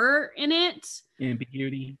horror in it.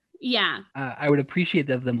 Ambiguity. Yeah. I would appreciate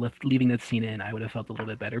them leaving that scene in. I would have felt a little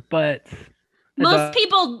bit better, but most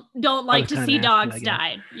people don't like to see dogs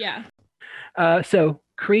die. Yeah. So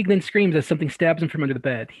Krieg then screams as something stabs him from under the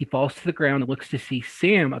bed. He falls to the ground and looks to see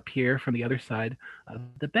Sam appear from the other side of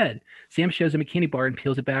the bed. Sam shows him a candy bar and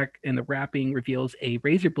peels it back, and the wrapping reveals a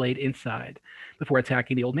razor blade inside before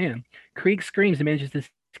attacking the old man. Krieg screams and manages to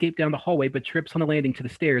escape down the hallway, but trips on the landing to the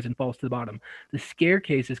stairs and falls to the bottom. The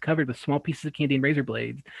staircase is covered with small pieces of candy and razor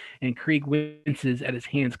blades, and Krieg winces at his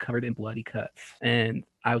hands covered in bloody cuts. And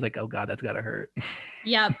I was like, oh God, that's gotta hurt.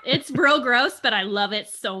 Yeah, it's real gross, but I love it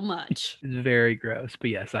so much. It's very gross,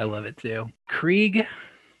 but yes, I love it too. Krieg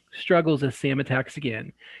struggles as Sam attacks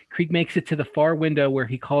again. Krieg makes it to the far window where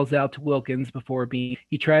he calls out to Wilkins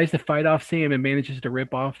he tries to fight off Sam and manages to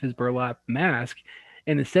rip off his burlap mask.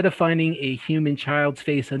 And instead of finding a human child's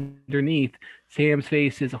face underneath, Sam's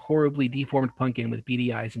face is a horribly deformed pumpkin with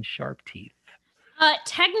beady eyes and sharp teeth.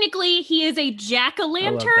 Technically, he is a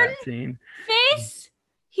jack-o'-lantern I love that scene. face.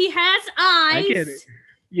 He has eyes. I get it.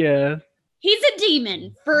 Yeah. He's a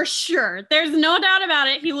demon, for sure. There's no doubt about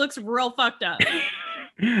it. He looks real fucked up.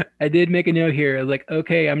 I did make a note here. Like,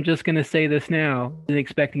 okay, I'm just going to say this now. And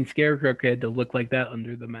expecting Scarecrow Kid to look like that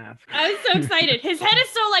under the mask. I was so excited. His head is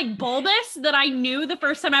so like bulbous that I knew the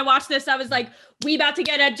first time I watched this, I was like, we about to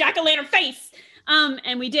get a jack-o'-lantern face.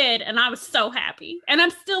 And we did, and I was so happy. And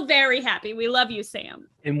I'm still very happy. We love you, Sam.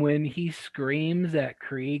 And when he screams at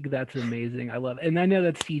Krieg, that's amazing. I love it. And I know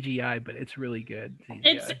that's CGI, but it's really good. CGI.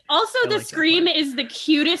 It's also the scream is the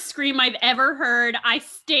cutest scream I've ever heard. I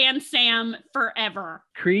stand Sam forever.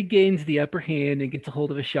 Krieg gains the upper hand and gets a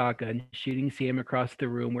hold of a shotgun, shooting Sam across the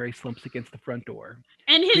room where he slumps against the front door.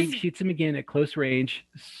 And Krieg shoots him again at close range,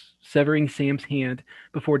 severing Sam's hand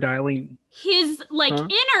before dialing. His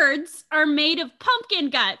innards are made of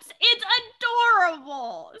pumpkin guts. It's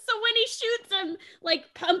adorable. So when he shoots him,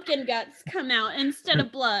 like pumpkin guts come out instead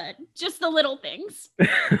of blood. Just the little things.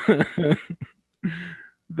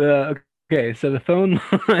 Okay, so the phone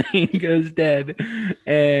line goes dead,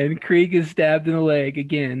 and Krieg is stabbed in the leg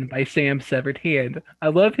again by Sam's severed hand. I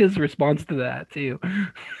love his response to that too.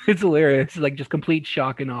 It's hilarious. It's like just complete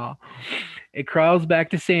shock and awe. It crawls back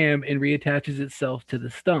to Sam and reattaches itself to the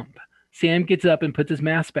stump. Sam gets up and puts his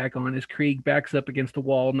mask back on as Krieg backs up against the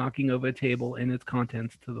wall, knocking over a table and its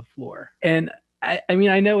contents to the floor. And I mean,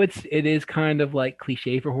 I know it is kind of like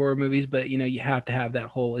cliche for horror movies, but you have to have that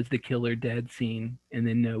whole "is the killer dead" scene, and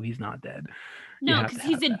then no, he's not dead. No, because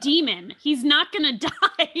he's a demon. He's not gonna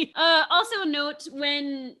die. Also, note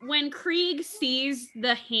when Krieg sees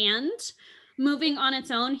the hand moving on its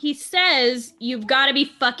own, he says, "You've got to be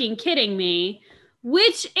fucking kidding me,"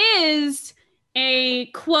 which is a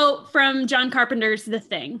quote from John Carpenter's The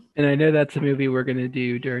Thing. And I know that's a movie we're gonna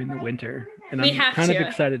do during the winter, and I'm kind of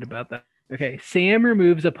excited about that. Okay, Sam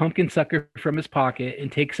removes a pumpkin sucker from his pocket and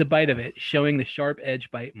takes a bite of it, showing the sharp edge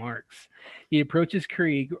bite marks. He approaches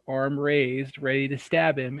Krieg, arm raised, ready to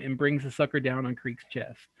stab him, and brings the sucker down on Krieg's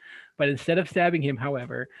chest. But instead of stabbing him,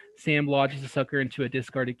 however, Sam lodges the sucker into a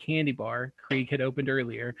discarded candy bar Krieg had opened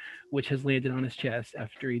earlier, which has landed on his chest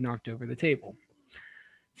after he knocked over the table.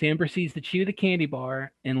 Sam proceeds to chew the candy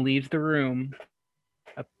bar and leaves the room,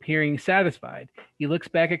 appearing satisfied. He looks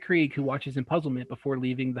back at Krieg, who watches in puzzlement before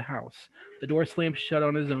leaving the house. The door slams shut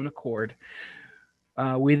on his own accord.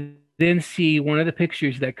 We then see one of the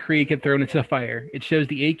pictures that Krieg had thrown into the fire. It shows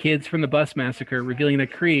the 8 kids from the bus massacre, revealing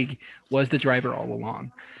that Krieg was the driver all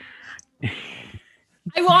along.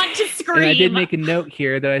 I want to scream. And I did make a note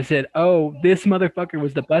here that I said, "Oh, this motherfucker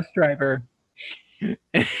was the bus driver."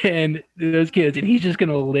 And those kids, and he's just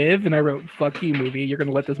gonna live. And I wrote, "Fuck you, movie. You're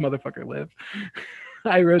gonna let this motherfucker live."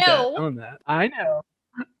 I wrote that on that. I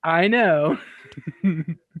know.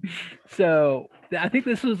 So I think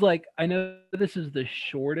this was I know this is the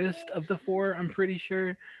shortest of the 4, I'm pretty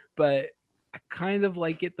sure, but I kind of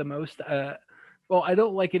like it the most. Well, I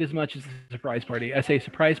don't like it as much as the Surprise Party. I say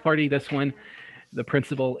Surprise Party, this one, The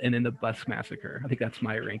Principal, and then the Bus Massacre. I think that's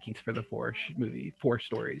my rankings for the 4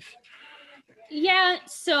 stories. Yeah,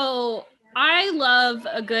 so I love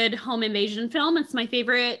a good home invasion film. It's my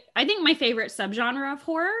favorite, I think my favorite subgenre of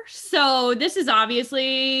horror. So this is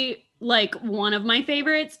obviously one of my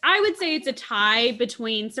favorites. I would say it's a tie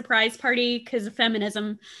between Surprise Party because of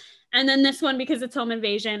feminism, and then this one because it's home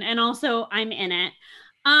invasion, and also I'm in it.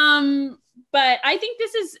 But I think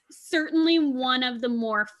this is certainly one of the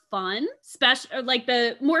more fun,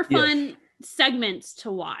 the more fun segments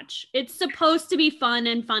to watch. It's supposed to be fun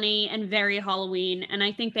and funny and very Halloween, and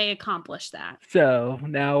I think they accomplished that. So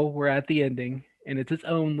now we're at the ending, and it's its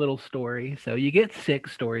own little story. So you get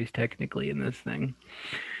 6 stories technically in this thing.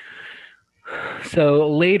 So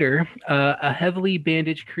later, a heavily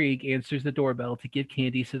bandaged Krieg answers the doorbell to give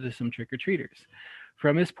candy to some trick-or-treaters.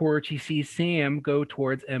 From his porch, he sees Sam go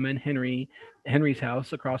towards Emma and Henry's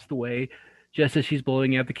house across the way, just as she's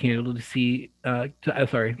blowing out the candle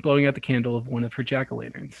blowing out the candle of one of her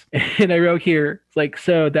jack-o'-lanterns. And I wrote here,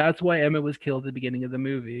 so that's why Emma was killed at the beginning of the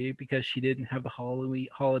movie, because she didn't have the Halloween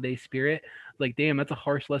holiday spirit. Damn, that's a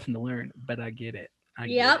harsh lesson to learn, but I get it.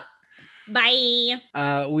 Yep.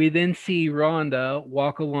 Bye. We then see Rhonda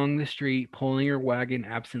walk along the street, pulling her wagon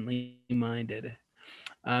absently-minded.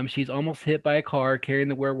 She's almost hit by a car carrying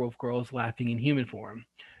the werewolf girls laughing in human form,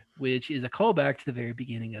 which is a callback to the very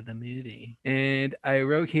beginning of the movie. And I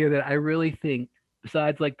wrote here that I really think,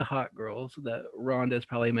 besides the hot girls, that Rhonda is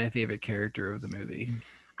probably my favorite character of the movie.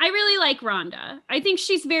 I really like Rhonda. I think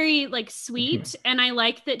she's very sweet, and I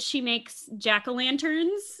like that she makes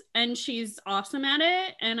jack-o'-lanterns, and she's awesome at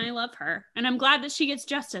it, and I love her. And I'm glad that she gets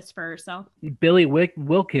justice for herself. Billy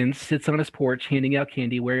Wilkins sits on his porch handing out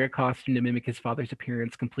candy, wearing a costume to mimic his father's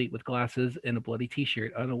appearance, complete with glasses and a bloody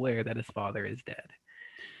t-shirt, unaware that his father is dead.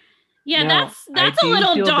 Yeah, now, that's a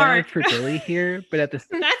little dark for Billy here, but at the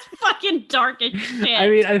that's fucking dark as shit. I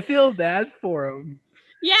mean, I feel bad for him.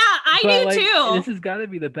 Yeah, I do too. This has got to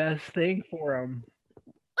be the best thing for him.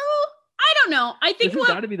 Oh, I don't know. I think this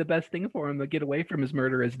has got to be the best thing for him to get away from his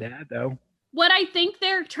murderous dad, though. What I think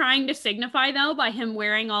they're trying to signify, though, by him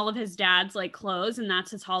wearing all of his dad's like clothes and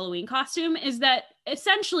that's his Halloween costume, is that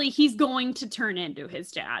essentially he's going to turn into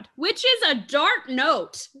his dad, which is a dark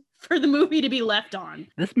note for the movie to be left on.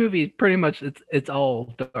 This movie pretty much it's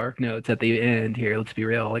all dark notes at the end here. Let's be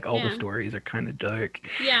real. Like all the stories are kind of dark.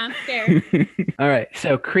 Yeah, fair. All right.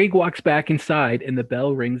 So Krieg walks back inside and the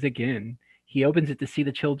bell rings again. He opens it to see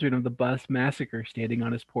the children of the bus massacre standing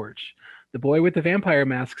on his porch. The boy with the vampire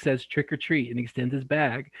mask says trick or treat and extends his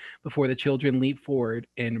bag before the children leap forward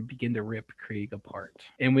and begin to rip Krieg apart.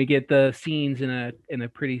 And we get the scenes in a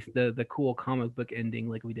pretty the cool comic book ending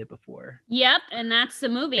like we did before. Yep, and that's the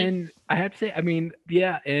movie. And I have to say, I mean,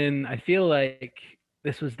 yeah, and I feel like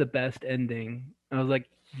this was the best ending. I was like,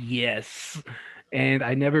 yes. And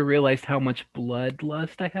I never realized how much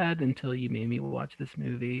bloodlust I had until you made me watch this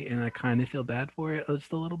movie, and I kind of feel bad for it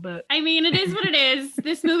just a little bit. I mean, it is what it is.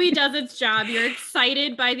 This movie does its job. You're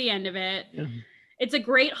excited by the end of it. Yeah. It's a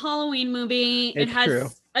great Halloween movie. It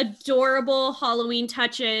has adorable Halloween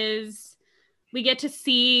touches. We get to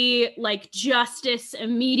see like justice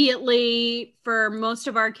immediately for most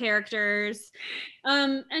of our characters.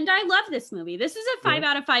 And I love this movie. This is a 5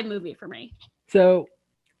 out of 5 movie for me. So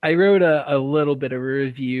I wrote a little bit of a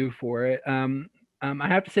review for it. I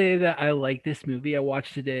have to say that I like this movie. I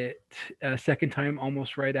watched it a second time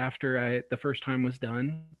almost right after the first time was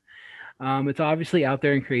done. It's obviously out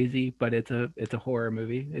there and crazy, but it's a horror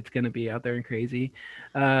movie. It's going to be out there and crazy.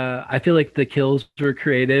 I feel like the kills were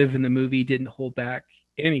creative and the movie didn't hold back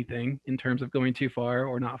anything in terms of going too far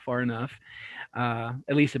or not far enough.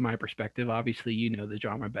 At least in my perspective. Obviously, you know the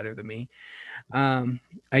genre better than me.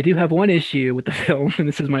 I do have one issue with the film, and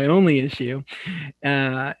this is my only issue,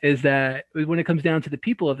 is that when it comes down to the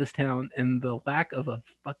people of this town and the lack of a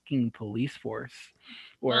fucking police force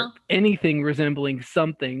or anything resembling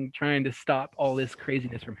something trying to stop all this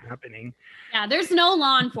craziness from happening. Yeah, there's no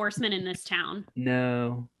law enforcement in this town.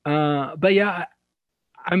 No. But yeah,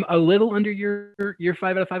 I'm a little under your 5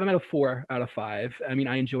 out of 5. I'm at a 4 out of 5. I mean,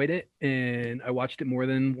 I enjoyed it and I watched it more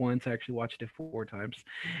than once. I actually watched it 4 times,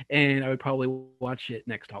 and I would probably watch it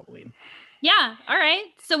next Halloween. Yeah. All right.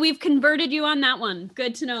 So we've converted you on that one.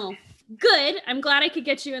 Good to know. Good. I'm glad I could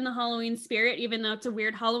get you in the Halloween spirit, even though it's a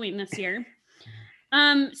weird Halloween this year.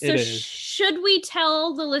 So should we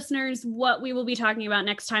tell the listeners what we will be talking about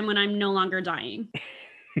next time when I'm no longer dying?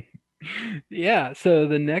 Yeah, so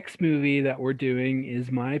the next movie that we're doing is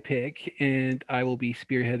my pick, and I will be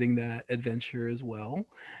spearheading that adventure as well.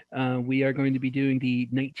 We are going to be doing the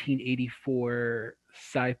 1984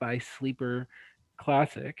 sci-fi sleeper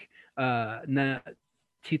classic,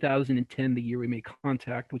 2010, the year we made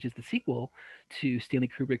Contact, which is the sequel to Stanley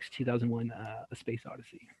Kubrick's 2001 A Space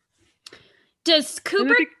Odyssey. Does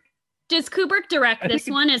Kubrick direct this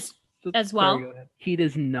one as well? He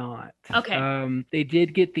does not. Okay. They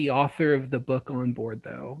did get the author of the book on board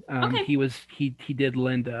though. Okay. He did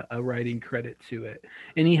lend a writing credit to it,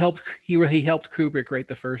 and he helped Kubrick write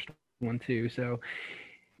the first one too. So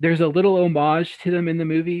there's a little homage to them in the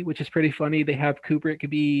movie, which is pretty funny. They have Kubrick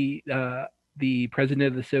be the president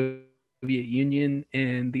of the Soviet Union,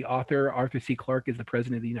 and the author Arthur C. Clarke is the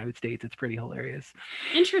president of the United States. It's pretty hilarious.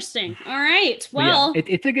 Interesting. All right. Well, yeah,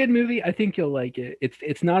 it's a good movie. I think you'll like it.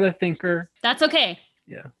 It's not a thinker. That's okay.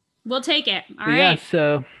 Yeah. We'll take it. All right. Yeah.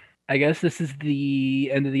 So I guess this is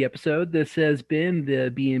the end of the episode. This has been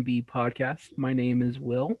the B&B podcast. My name is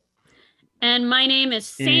Will. And my name is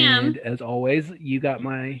Sam. And as always, you got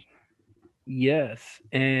my yes.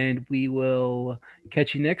 And we will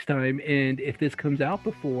catch you next time. And if this comes out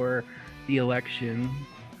before the election,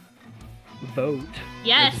 vote.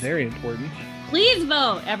 Yes. It's very important. Please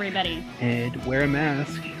vote, everybody. And wear a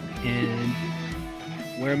mask.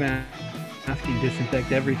 And wear a mask and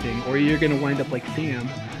disinfect everything. Or you're going to wind up like Sam.